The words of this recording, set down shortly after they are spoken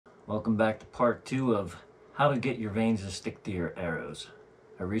Welcome back to part 2 of how to get your vanes to stick to your arrows.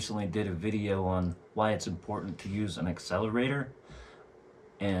 I recently did a video on why it's important to use an accelerator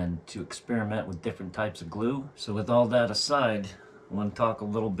and to experiment with different types of glue. So with all that aside, I want to talk a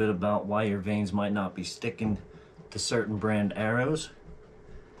little bit about why your vanes might not be sticking to certain brand arrows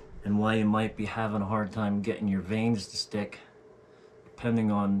and why you might be having a hard time getting your vanes to stick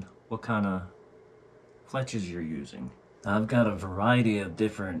depending on what kind of fletches you're using. Now, I've got a variety of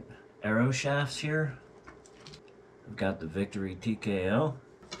different arrow shafts here. I've got the Victory TKO.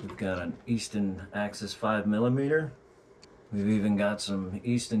 We've got an Easton Axis 5mm. We've even got some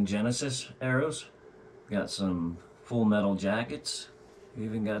Easton Genesis arrows. We've got some full metal jackets. We've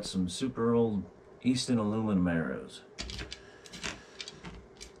even got some super old Easton aluminum arrows.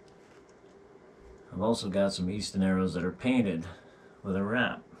 I've also got some Easton arrows that are painted with a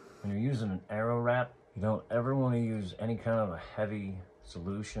wrap. When you're using an arrow wrap, you don't ever want to use any kind of a heavy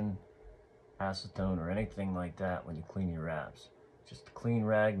solution, acetone, or anything like that when you clean your wraps. Just a clean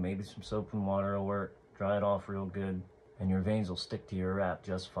rag, maybe some soap and water will work. Dry it off real good, and your vanes will stick to your wrap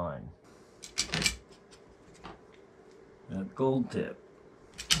just fine. A gold tip.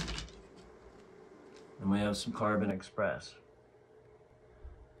 And we have some Carbon Express.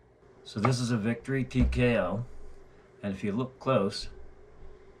 So this is a Victory TKO, and if you look close,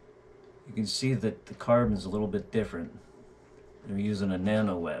 you can see that the carbon is a little bit different. They're using a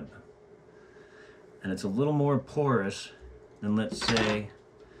nano web, and it's a little more porous than, let's say,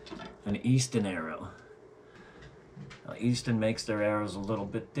 an Easton arrow. Now, Easton makes their arrows a little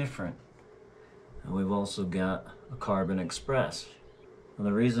bit different, and we've also got a Carbon Express. Now,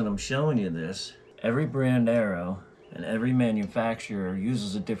 the reason I'm showing you this, every brand arrow and every manufacturer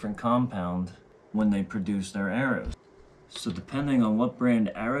uses a different compound when they produce their arrows. So depending on what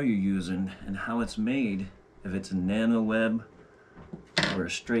brand arrow you're using and how it's made, if it's a nano web or a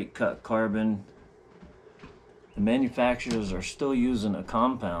straight cut carbon, the manufacturers are still using a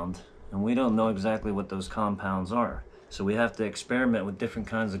compound, and we don't know exactly what those compounds are. So we have to experiment with different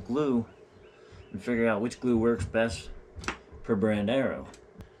kinds of glue and figure out which glue works best per brand arrow.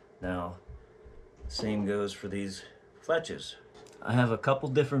 Now, the same goes for these fletches. I have a couple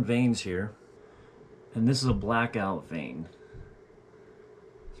different vanes here. And this is a blackout vane.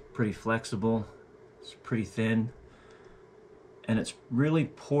 It's pretty flexible, it's pretty thin, and it's really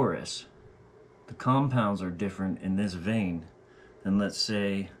porous. The compounds are different in this vane than, let's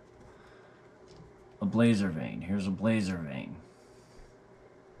say, a blazer vane. Here's a blazer vane.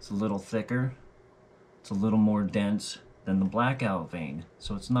 It's a little thicker, it's a little more dense than the blackout vane,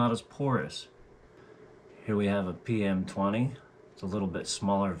 so it's not as porous. Here we have a PM20. It's a little bit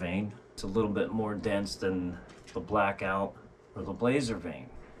smaller vane. It's a little bit more dense than the blackout or the blazer vane.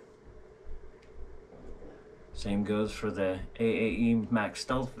 Same goes for the AAE Max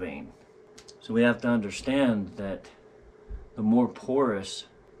Stealth vane. So we have to understand that the more porous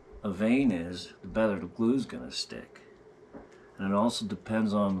a vane is, the better the glue's gonna stick. And it also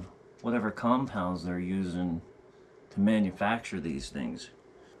depends on whatever compounds they're using to manufacture these things.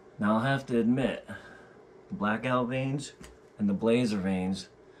 Now, I'll have to admit, the blackout vanes and the blazer vanes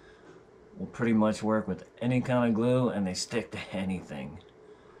will pretty much work with any kind of glue, and they stick to anything.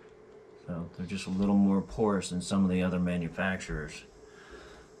 So they're just a little more porous than some of the other manufacturers.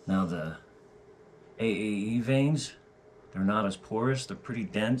 Now, the AAE vanes, they're not as porous, they're pretty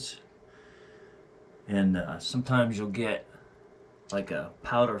dense, and sometimes you'll get like a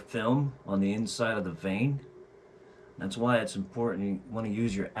powder film on the inside of the vane. That's why it's important, you want to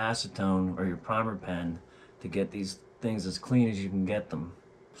use your acetone or your primer pen to get these things as clean as you can get them.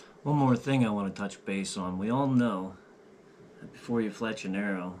 One more thing I want to touch base on. We all know that before you fletch an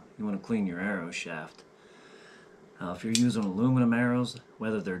arrow, you want to clean your arrow shaft. If you're using aluminum arrows,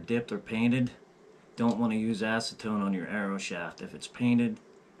 whether they're dipped or painted, don't want to use acetone on your arrow shaft if it's painted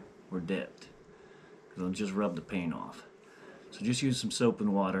or dipped, because it'll just rub the paint off. So just use some soap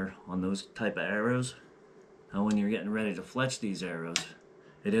and water on those type of arrows. Now, when you're getting ready to fletch these arrows,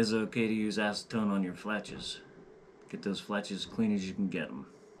 it is okay to use acetone on your fletches. Get those fletches as clean as you can get them.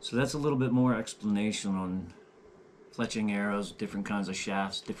 So that's a little bit more explanation on fletching arrows, different kinds of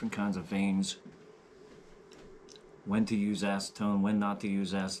shafts, different kinds of vanes, when to use acetone, when not to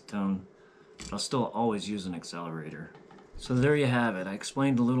use acetone. But I'll still always use an accelerator. So there you have it. I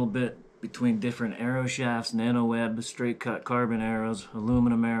explained a little bit between different arrow shafts, nano web, straight cut carbon arrows,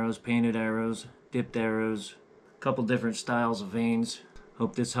 aluminum arrows, painted arrows, dipped arrows, a couple different styles of vanes.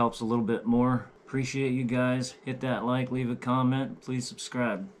 Hope this helps a little bit more. Appreciate you guys. Hit that like, leave a comment, please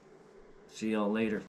subscribe. See y'all later.